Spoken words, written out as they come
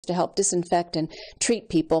to help disinfect and treat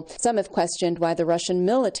people. Some have questioned why the Russian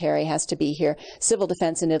military has to be here. Civil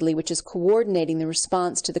Defense in Italy, which is coordinating the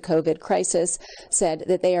response to the COVID crisis, said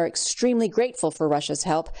that they are extremely grateful for Russia's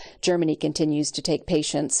help. Germany continues to take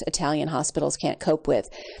patients Italian hospitals can't cope with.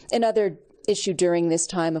 Another issue during this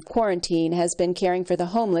time of quarantine has been caring for the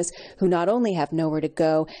homeless, who not only have nowhere to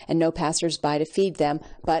go and no passersby to feed them,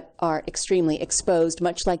 but are extremely exposed,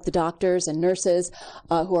 much like the doctors and nurses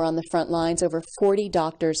who are on the front lines. Over 40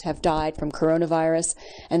 doctors have died from coronavirus,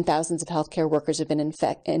 and thousands of healthcare workers have been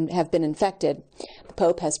infected. The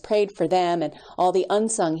Pope has prayed for them and all the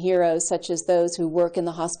unsung heroes, such as those who work in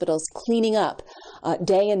the hospitals cleaning up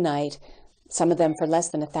day and night, some of them for less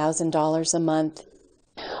than $1,000 a month.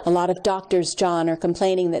 A lot of doctors, John, are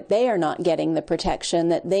complaining that they are not getting the protection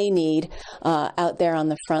that they need out there on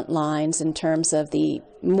the front lines in terms of the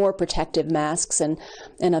more protective masks and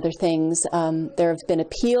other things. There have been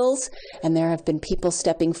appeals, and there have been people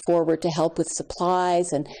stepping forward to help with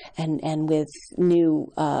supplies and with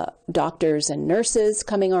new doctors and nurses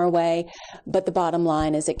coming our way. But the bottom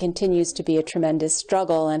line is it continues to be a tremendous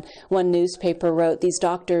struggle. And one newspaper wrote, these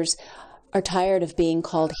doctors are tired of being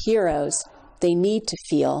called heroes. They need to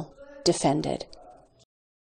feel defended.